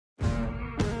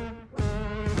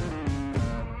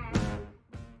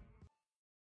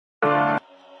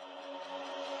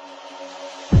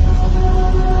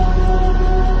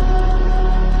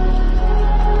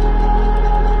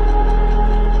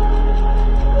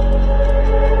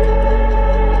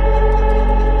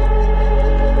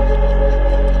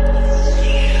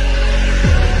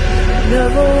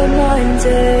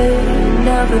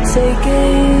but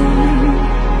taking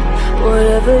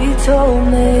whatever you told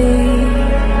me.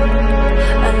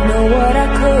 I know what I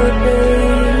could be.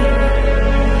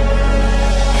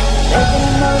 Making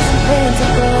emotion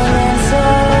paintable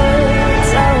answers.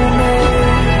 Tell me,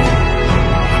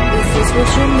 is this what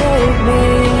you made me?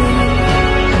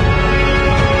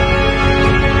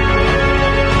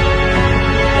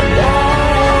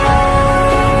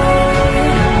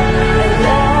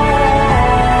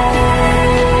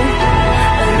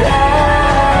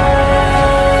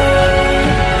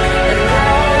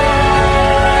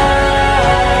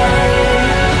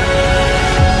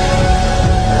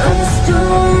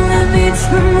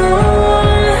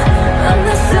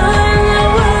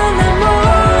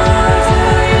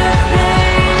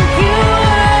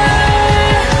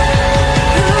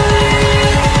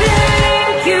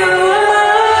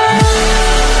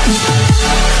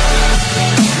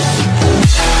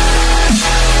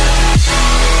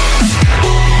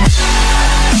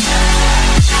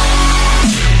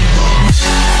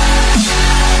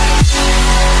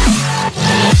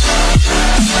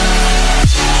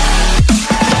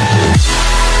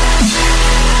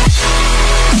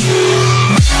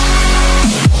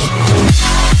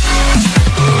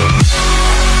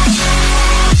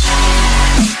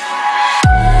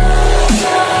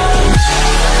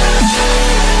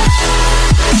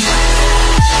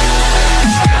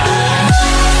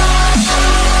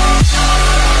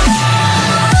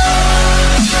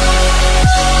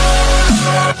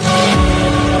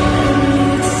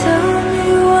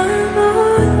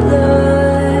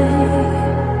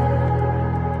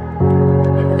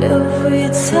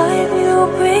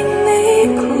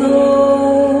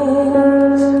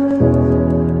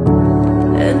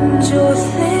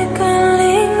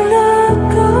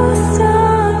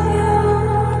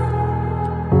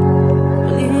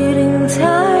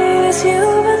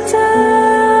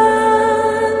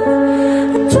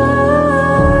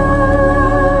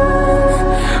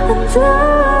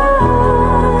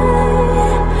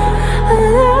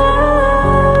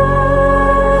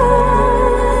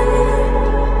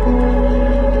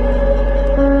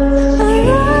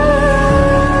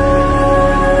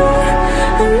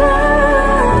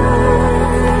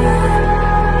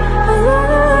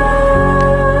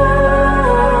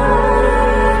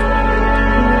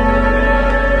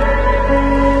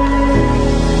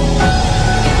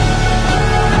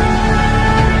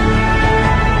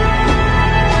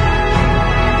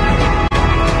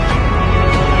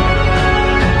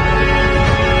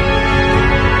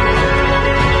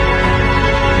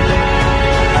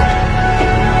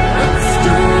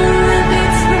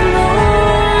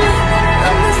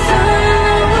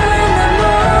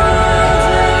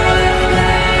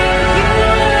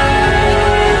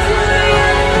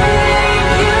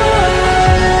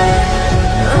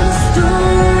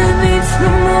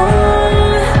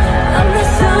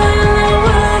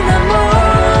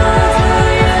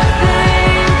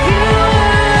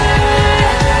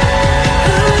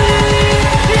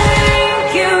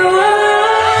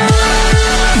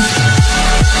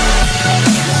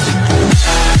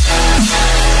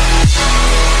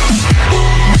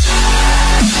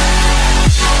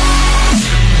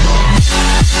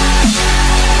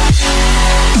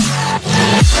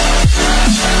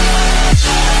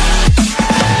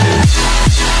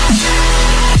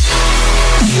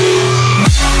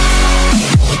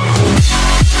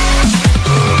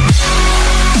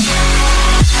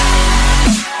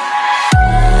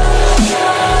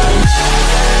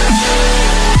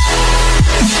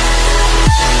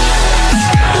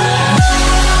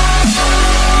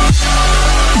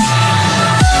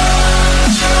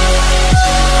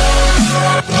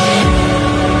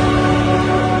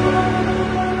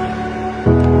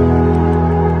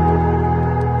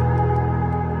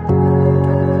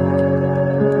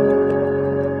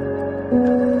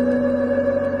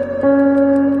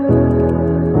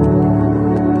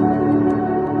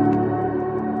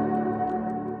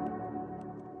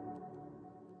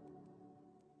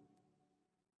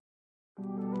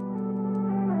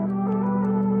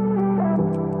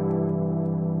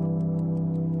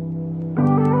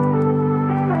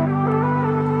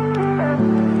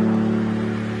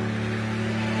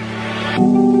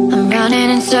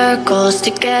 running in circles to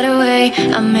get away.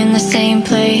 I'm in the same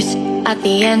place at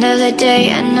the end of the day.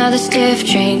 Another stiff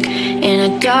drink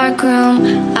in a dark room.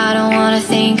 I don't wanna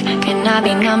think, can I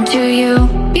be numb to you?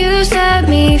 You set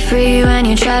me free when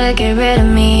you try to get rid of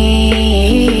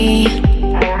me.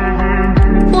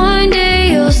 One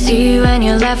day you'll see when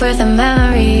you're left with a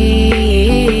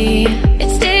memory.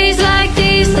 It's days like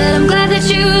these that I'm glad that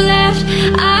you left.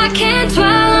 I can't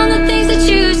dwell on the things that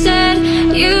you said.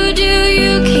 You do,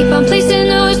 you keep on placing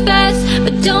those bets,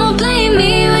 but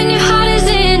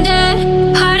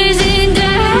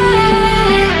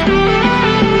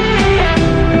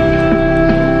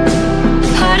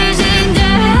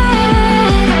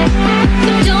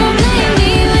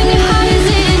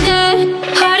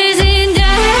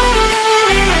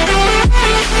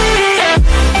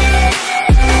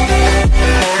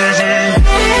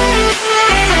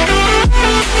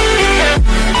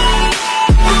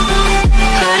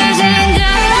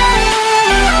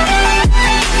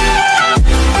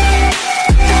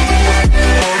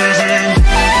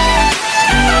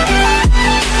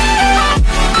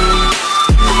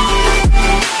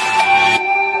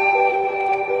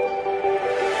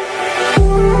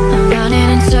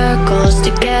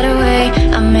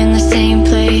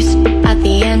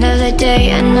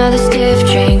stiff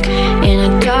drink in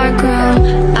a dark room.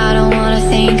 I don't wanna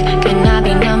think, can I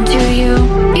be numb to you?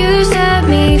 You set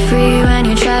me free when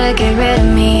you try to get rid of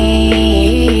me.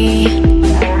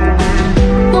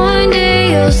 One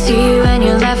day you'll see when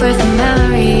you're left with a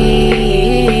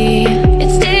memory.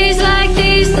 It's days like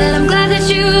these that I'm glad that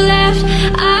you left.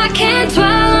 I can't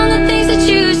dwell on the things that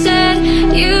you said.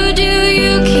 You do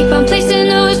you, keep on placing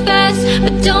those bets,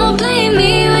 but don't blame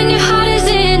me when your heart is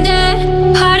in debt.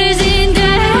 Heart is in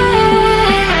debt.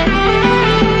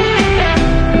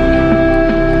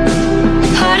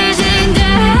 Heart is in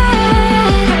debt.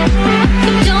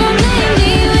 But don't blame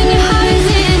me when your heart is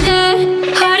in debt.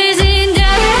 Heart is in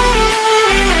debt.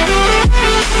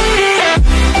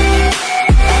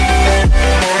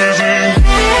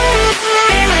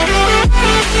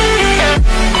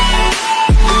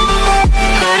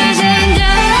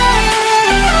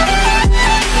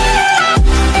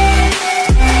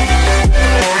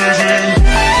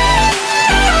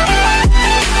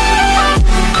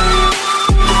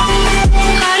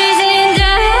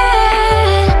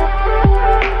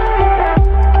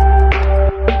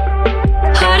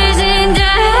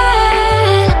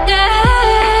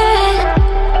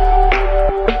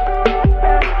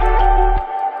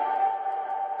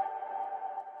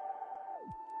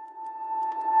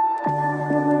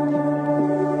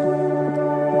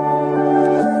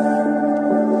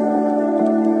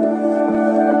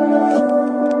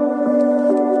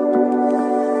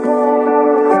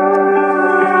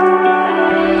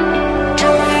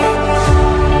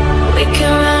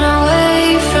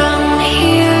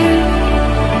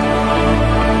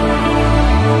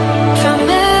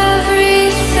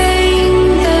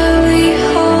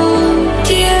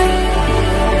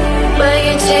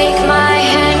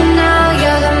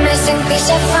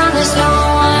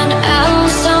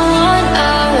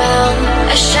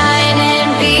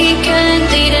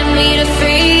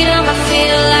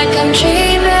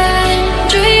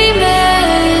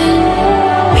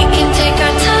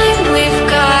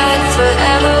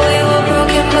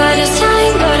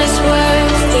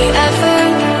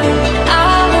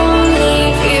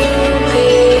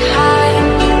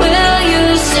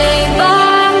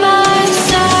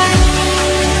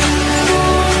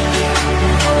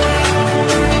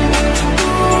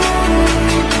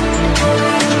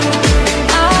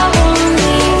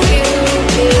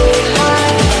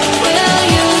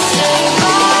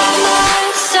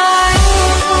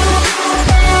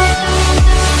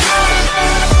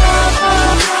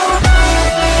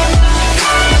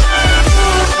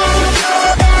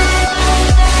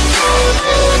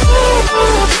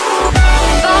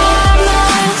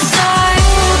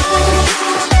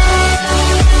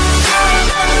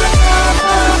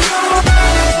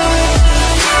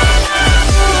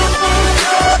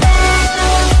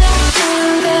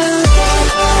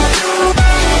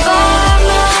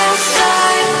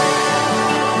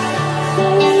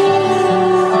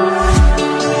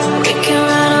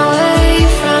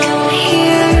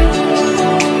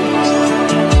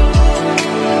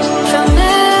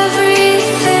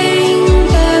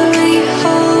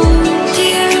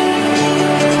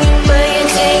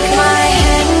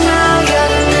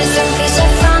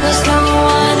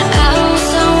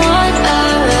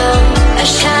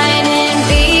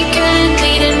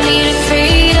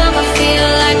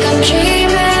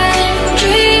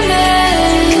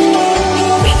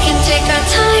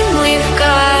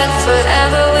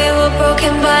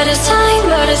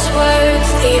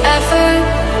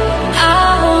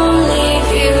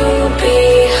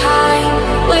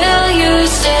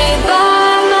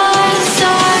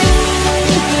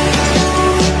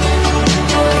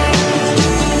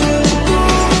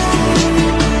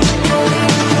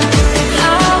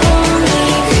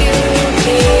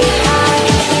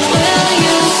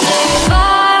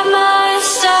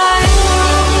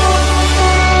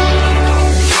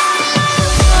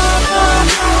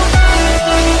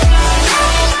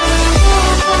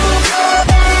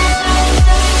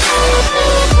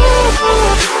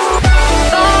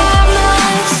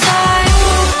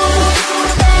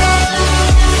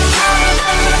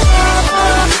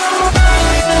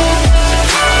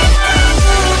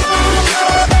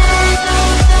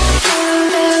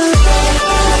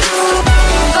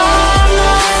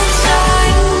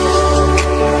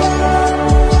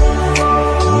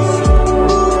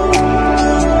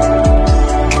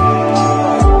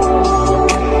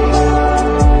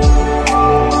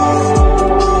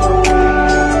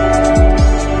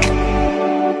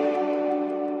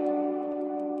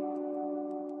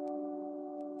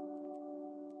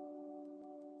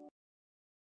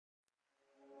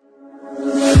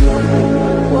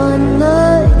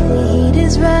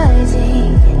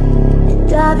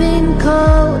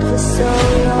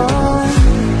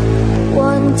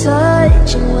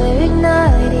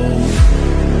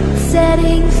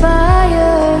 setting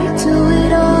fire to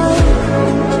it all.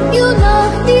 You know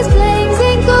these flames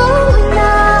ain't going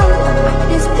out.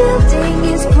 This building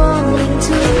is crumbling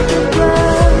to the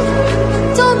ground.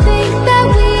 Don't think that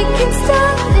we can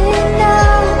stop it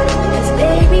now, 'cause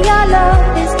baby our love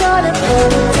is gonna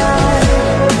burn down.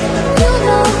 You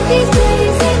know these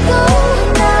flames ain't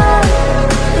going out.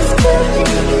 This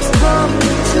building is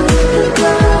crumbling to the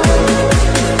ground.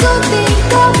 Don't think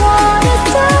I wanna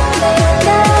stop it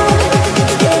now,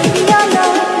 baby our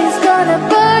love is gonna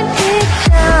burn it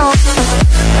down.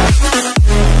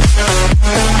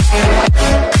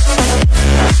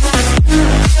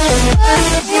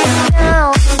 Burn it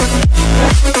down.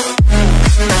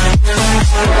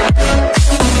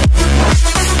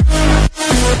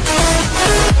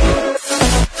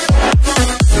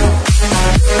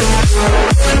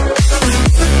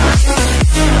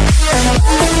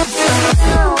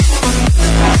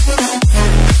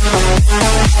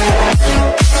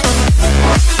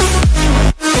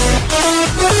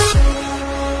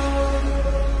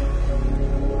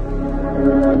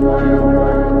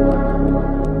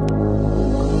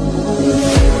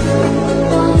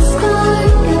 One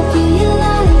spark of your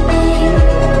lightning,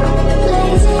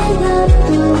 blazing up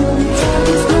through the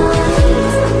darkest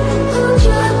nights. Hold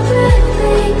your breath,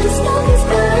 babe, the smoke is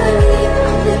burning.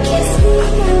 The kiss me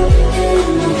out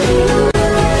and I'll be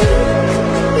alright.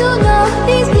 You know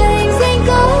these flames ain't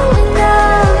going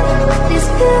out. This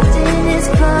building is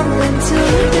crumbling to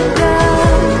the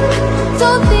ground.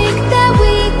 Don't think that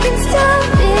we can stop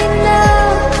it now,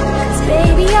 'cause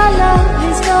baby our love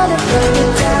is gonna burn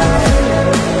it down.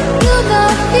 You know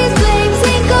these flames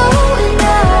ain't going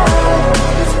out.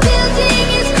 This building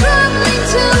is crumbling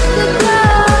to the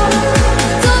ground.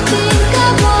 Don't think I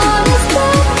wanna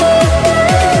stop it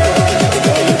now,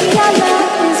 baby our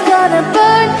love is gonna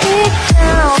burn it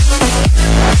down.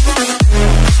 Burn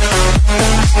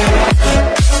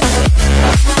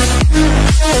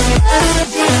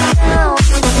it down.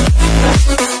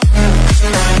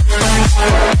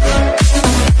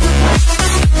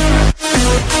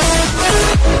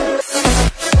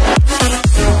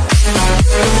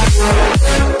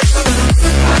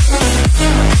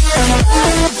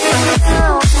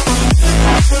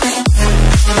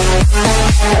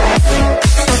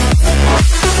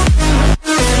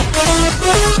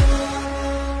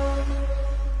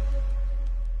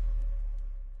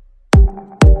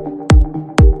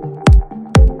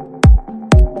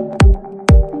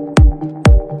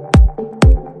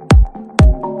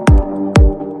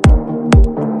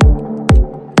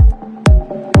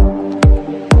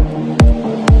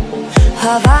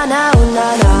 Havana, ooh, na,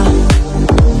 na.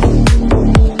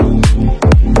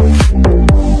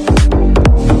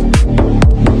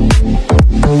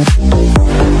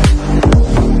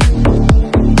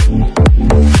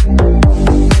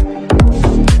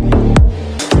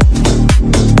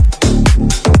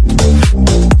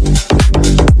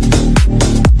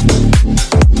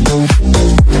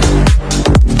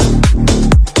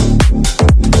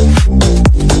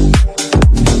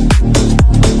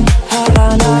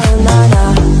 Havana, ooh, na, na.